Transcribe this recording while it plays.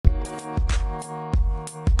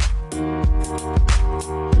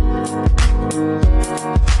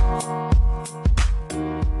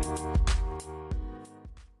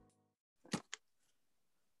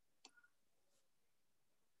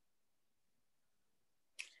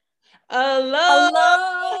Hello.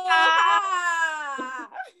 Aloha.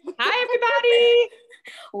 Hi, everybody.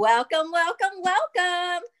 Welcome, welcome,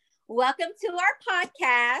 welcome. Welcome to our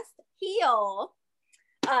podcast, Heal.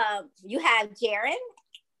 You have Jaren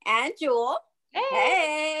and Jewel.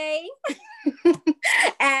 Hey.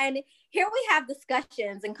 And here we have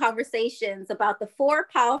discussions and conversations about the 4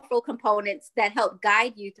 powerful components that help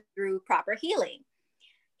guide you through proper healing.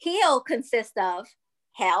 Heal consists of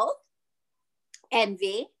health,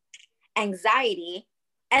 envy, anxiety,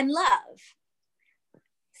 and love.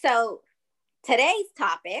 So today's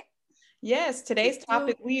topic. Yes, today's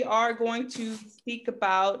topic, we are going to speak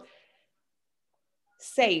about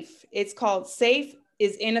SAFE. It's called SAFE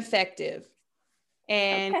is Ineffective.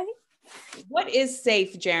 And What is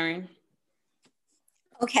SAFE, Jaren?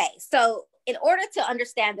 Okay, so in order to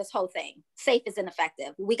understand this whole thing, SAFE is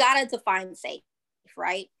ineffective. We got to define SAFE,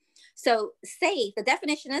 right? So SAFE, the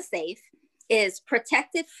definition of SAFE is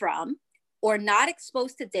protected from or not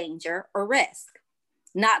exposed to danger or risk,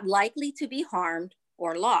 not likely to be harmed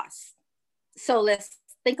or lost. So let's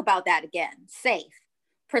think about that again. SAFE,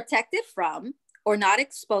 protected from or not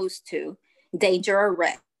exposed to danger or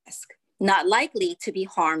risk, not likely to be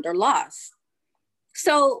harmed or lost.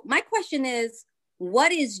 So my question is,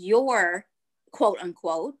 what is your quote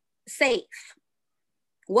unquote safe?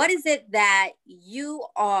 What is it that you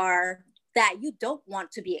don't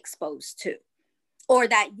want to be exposed to, or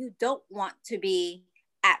that you don't want to be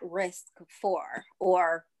at risk for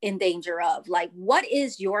or in danger of? Like, what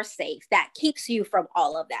is your safe that keeps you from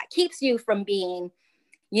all of that, keeps you from being,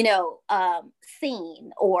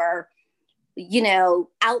 seen or,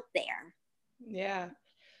 out there? Yeah.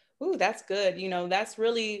 Ooh, that's good. That's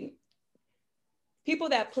really people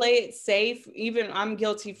that play it safe. Even I'm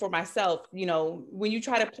guilty for myself. When you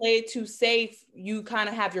try to play it too safe, you kind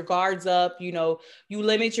of have your guards up. You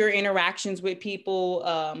limit your interactions with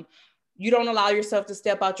people. You don't allow yourself to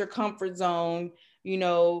step out your comfort zone.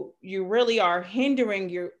 You really are hindering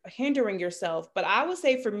yourself. But I would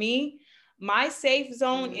say for me, my safe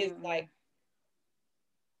zone is like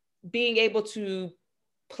being able to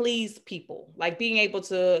please people, like being able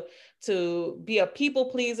to be a people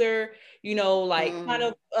pleaser, kind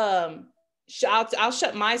of I'll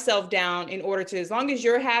shut myself down in order to, as long as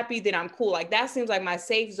you're happy, then I'm cool. Like that seems like my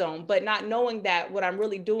safe zone, but not knowing that what I'm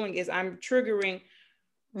really doing is I'm triggering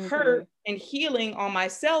hurt and healing on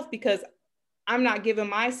myself because I'm not giving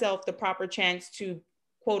myself the proper chance to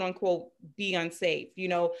quote unquote be unsafe.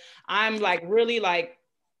 I'm like really like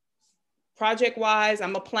project wise,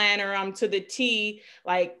 I'm a planner, I'm to the T.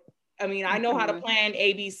 Like, I know how to plan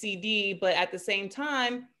A, B, C, D, but at the same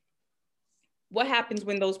time, what happens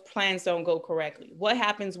when those plans don't go correctly? What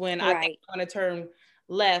happens when I think I'm going to turn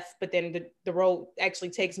left, but then the road actually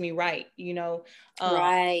takes me right,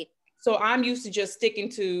 Right. So I'm used to just sticking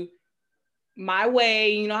to my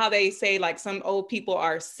way. You know how they say like some old people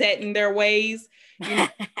are set in their ways.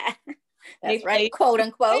 That's right, quote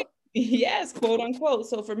unquote. Yes, quote unquote.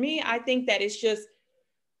 So for me, I think that it's just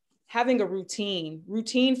having a routine.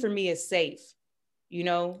 Routine for me is safe,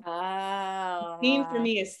 Routine for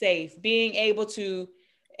me is safe. Being able to,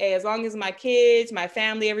 as long as my kids, my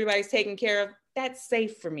family, everybody's taken care of, that's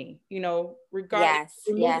safe for me, regardless,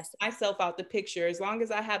 removing myself out the picture. As long as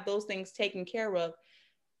I have those things taken care of,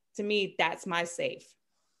 to me, that's my safe.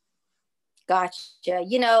 Gotcha.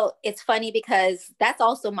 It's funny because that's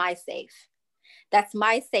also my safe. That's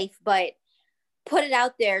my safe, but put it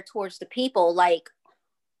out there towards the people. Like,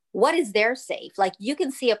 what is their safe? Like, you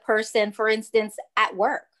can see a person, for instance, at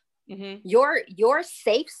work. Your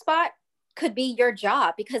safe spot could be your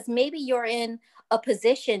job, because maybe you're in a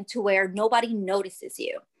position to where nobody notices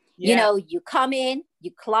you. You come in,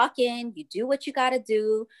 you clock in, you do what you got to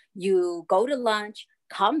do, you go to lunch,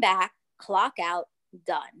 come back, clock out,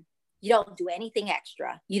 done. You don't do anything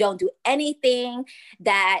extra. You don't do anything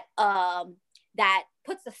that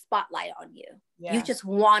puts a spotlight on you. You just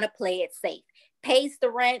want to play it safe. Pays the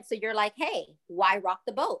rent, so you're like, hey, why rock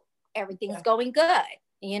the boat? Everything's going good.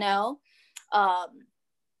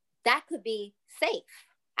 That could be safe.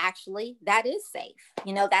 Actually, that is safe.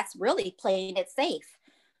 That's really playing it safe.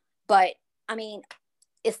 But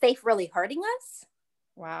is safe really hurting us?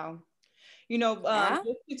 Wow.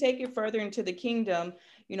 Just to take it further into the kingdom,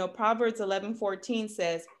 Proverbs 11:14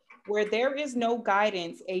 says, where there is no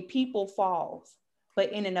guidance, a people falls,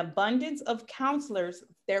 but in an abundance of counselors,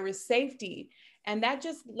 there is safety. And that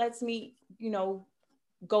just lets me,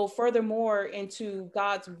 go furthermore into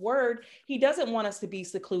God's word. He doesn't want us to be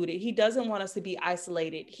secluded. He doesn't want us to be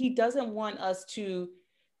isolated. He doesn't want us to,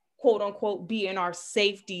 quote unquote, be in our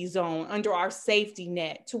safety zone, under our safety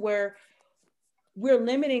net, to where we're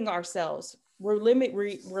limiting ourselves. we're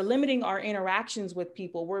limiting our interactions with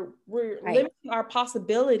people. We're Right. limiting our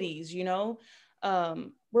possibilities, you know.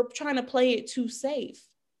 We're trying to play it too safe.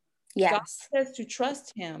 God Yes. says to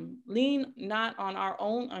trust him, lean not on our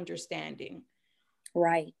own understanding.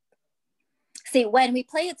 Right. See, when we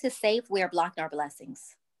play it too safe, we are blocking our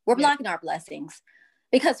blessings. We're Yeah. blocking our blessings.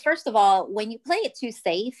 Because first of all, when you play it too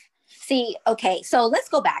safe, see, okay, so let's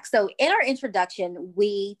go back. So in our introduction,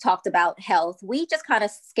 we talked about health. We just kind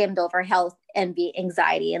of skimmed over health, envy,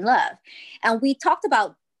 anxiety, and love. And we talked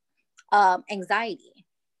about anxiety.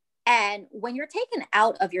 And when you're taken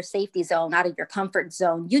out of your safety zone, out of your comfort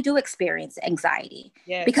zone, you do experience anxiety.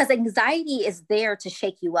 Yes. Because anxiety is there to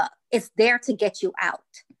shake you up. It's there to get you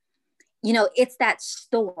out. You know, it's that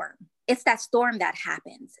storm. It's that storm that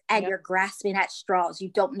happens and you're grasping at straws. You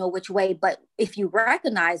don't know which way, but if you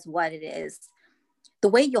recognize what it is, the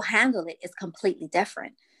way you'll handle it is completely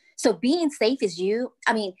different. So being safe is your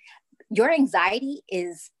anxiety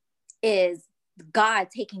is God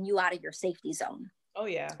taking you out of your safety zone. Oh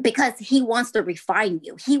yeah. Because he wants to refine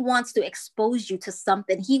you. He wants to expose you to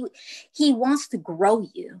something. He wants to grow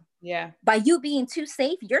you. Yeah. By you being too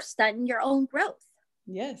safe, you're stunting your own growth.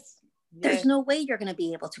 Yes. There's no way you're going to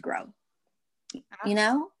be able to grow. Absolutely. You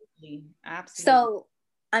know? Absolutely. So,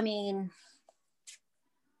 I mean,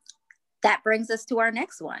 that brings us to our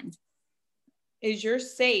next one. Is your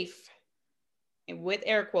safe, and with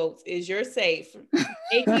air quotes, is your safe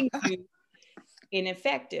making you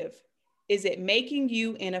ineffective? Is it making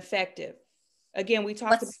you ineffective? Again, we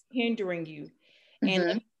talked about hindering you. And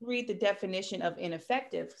let me read the definition of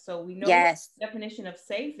ineffective. So we know what the definition of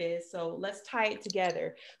safe is. So let's tie it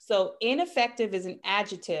together. So ineffective is an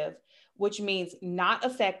adjective, which means not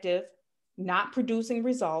effective, not producing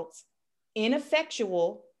results,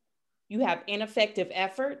 ineffectual. You have ineffective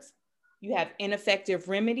efforts. You have ineffective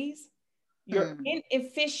remedies. You're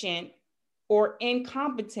inefficient or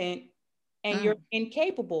incompetent, and you're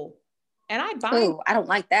incapable. And I don't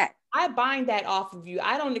like that. I bind that off of you.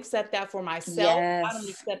 I don't accept that for myself. Yes. I don't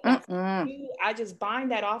accept that for you. I just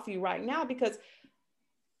bind that off of you right now, because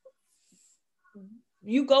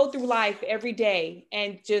you go through life every day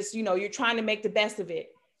and just, you know, you're trying to make the best of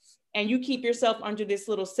it. And you keep yourself under this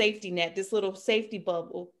little safety net, this little safety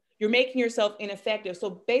bubble. You're making yourself ineffective.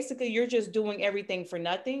 So basically you're just doing everything for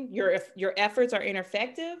nothing. Your efforts are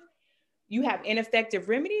ineffective. You have ineffective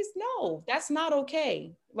remedies. No, that's not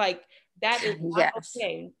okay. Like, that is not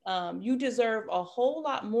okay. You deserve a whole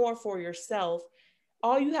lot more for yourself.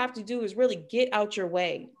 All you have to do is really get out your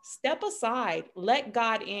way. Step aside. Let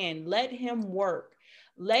God in. Let him work.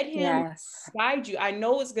 Let him guide you. I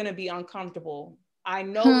know it's going to be uncomfortable. I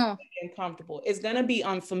know it's going to be uncomfortable. It's going to be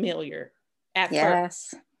unfamiliar at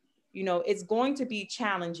first. You know, it's going to be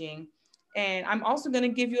challenging. And I'm also going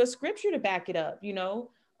to give you a scripture to back it up. You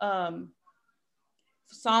know,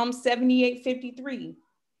 Psalm 78:53.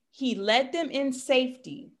 He led them in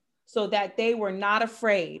safety so that they were not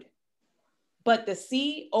afraid, but the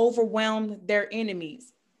sea overwhelmed their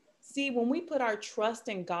enemies. See, when we put our trust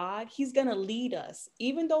in God, he's going to lead us.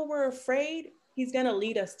 Even though we're afraid, he's going to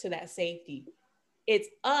lead us to that safety. It's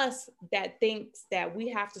us that thinks that we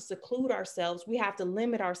have to seclude ourselves. We have to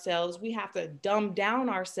limit ourselves. We have to dumb down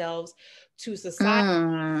ourselves to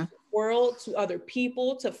society, to the world, to other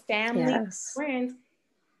people, to family, friends,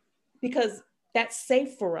 because that's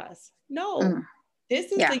safe for us. No,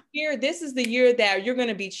 this is the year. This is the year that you're going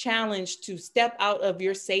to be challenged to step out of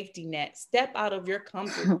your safety net, step out of your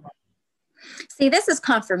comfort zone. See, this is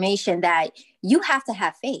confirmation that you have to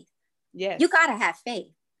have faith. Yes. You got to have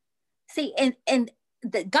faith. See, and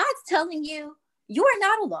God's telling you, you are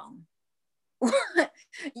not alone.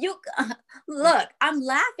 Look, I'm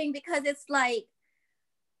laughing because it's like,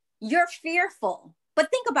 you're fearful, but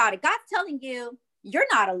think about it. God's telling you, you're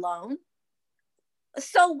not alone.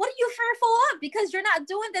 So what are you fearful of? Because you're not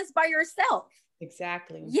doing this by yourself.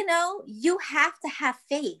 Exactly. You know, you have to have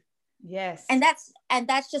faith. Yes. And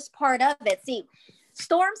that's just part of it. See,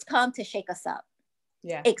 storms come to shake us up.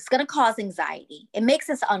 Yeah. It's going to cause anxiety. It makes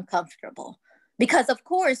us uncomfortable because, of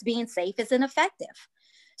course, being safe is ineffective.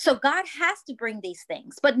 So God has to bring these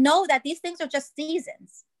things, but know that these things are just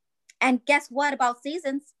seasons. And guess what about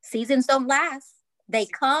seasons? Seasons don't last. They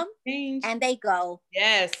come and they go.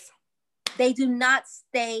 Yes. They do not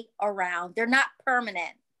stay around. They're not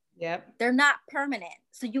permanent. Yep. They're not permanent.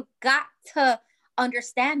 So you got to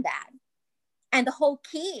understand that. And the whole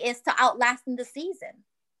key is to outlasting the season,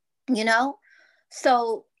 you know?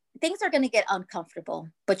 So things are going to get uncomfortable,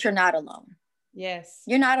 but you're not alone. Yes.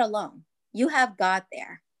 You're not alone. You have God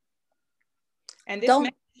there. And this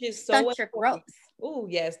message is so stunt your growth. Oh,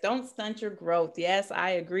 yes. Don't stunt your growth. Yes,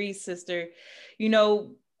 I agree, sister. You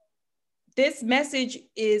know, this message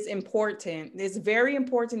is important. It's very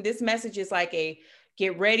important. This message is like a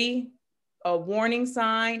get ready, a warning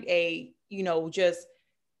sign, just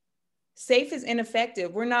safe is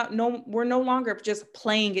ineffective. We're no longer just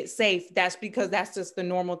playing it safe. That's because that's just the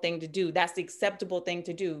normal thing to do. That's the acceptable thing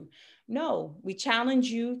to do. No, we challenge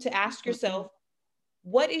you to ask yourself,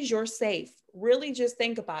 what is your safe? Really just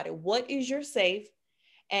think about it. What is your safe?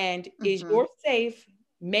 And is your safe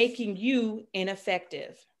making you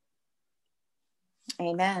ineffective?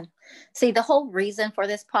 Amen. See, the whole reason for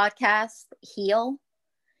this podcast, Heal,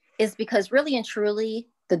 is because really and truly,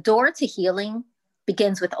 the door to healing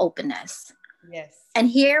begins with openness. Yes. And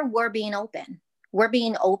here we're being open. We're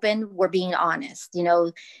being open. We're being honest.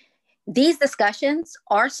 These discussions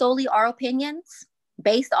are solely our opinions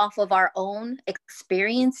based off of our own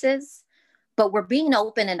experiences, but we're being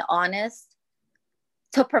open and honest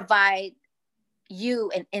to provide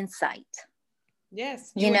you an insight.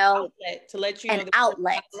 Yes. An outlet to let you know that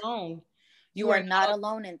outlet. You're not alone. You are not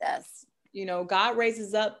alone in this. God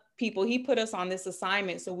raises up people. He put us on this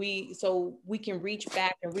assignment so we can reach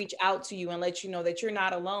back and reach out to you and let you know that you're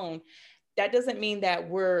not alone. That doesn't mean that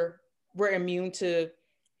we're immune to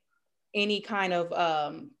any kind of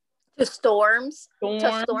to storms,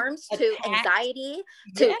 to anxiety,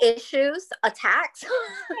 to issues, attacks.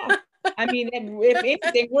 Yeah. I mean, if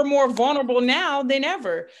anything, we're more vulnerable now than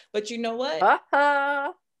ever. But you know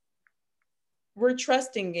what? We're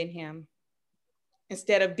trusting in him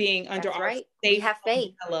instead of being under That's our right. We have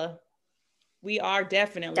faith. umbrella. We are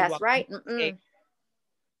definitely. That's right.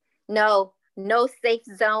 No safe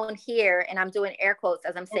zone here. And I'm doing air quotes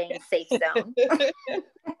as I'm saying safe zone.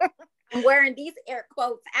 I'm wearing these air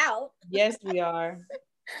quotes out. Yes, we are.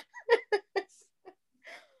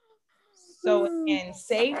 So again,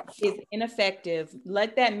 safe is ineffective.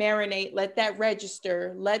 Let that marinate, let that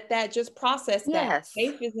register, let that just process that. Yes.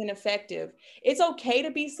 Safe is ineffective. It's okay to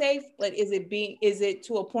be safe, but is it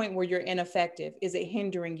to a point where you're ineffective? Is it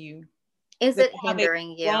hindering you? Is it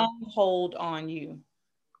hindering you? Strong hold on you.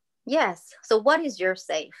 Yes. So what is your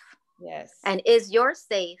safe? Yes. And is your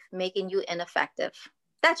safe making you ineffective?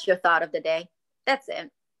 That's your thought of the day. That's it.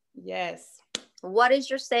 Yes. What is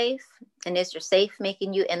your safe? And is your safe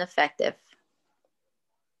making you ineffective?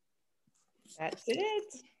 That's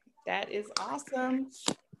it. That is awesome.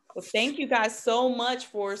 Well, thank you guys so much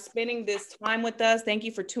for spending this time with us. Thank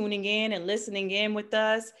you for tuning in and listening in with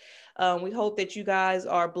us. We hope that you guys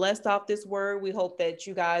are blessed off this word. We hope that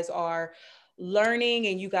you guys are learning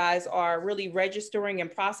and you guys are really registering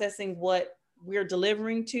and processing what we're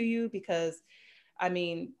delivering to you, because I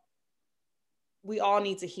mean, we all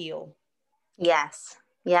need to heal. Yes,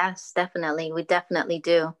 definitely. We definitely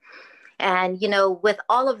do. And, with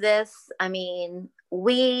all of this, I mean,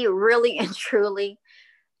 we really and truly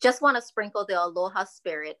just want to sprinkle the aloha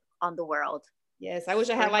spirit on the world. Yes, I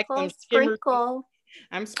wish I had like some sprinkle.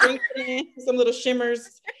 I'm sprinkling some little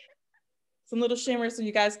shimmers. Some little shimmers so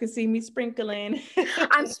you guys can see me sprinkling.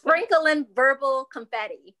 I'm sprinkling verbal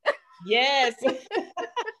confetti. Yes.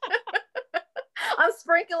 I'm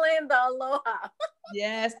sprinkling the aloha.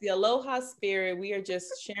 Yes, the aloha spirit. We are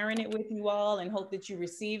just sharing it with you all and hope that you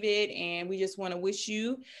receive it. And we just want to wish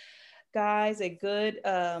you guys a good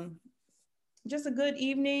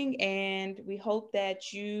evening. And we hope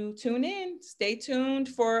that you tune in. Stay tuned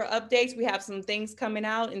for updates. We have some things coming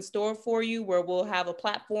out in store for you where we'll have a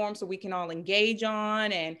platform so we can all engage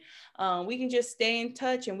on, and we can just stay in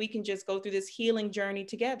touch and we can just go through this healing journey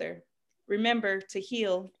together. Remember to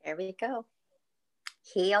heal. There we go.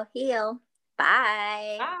 Heal, heal.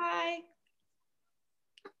 Bye. Bye.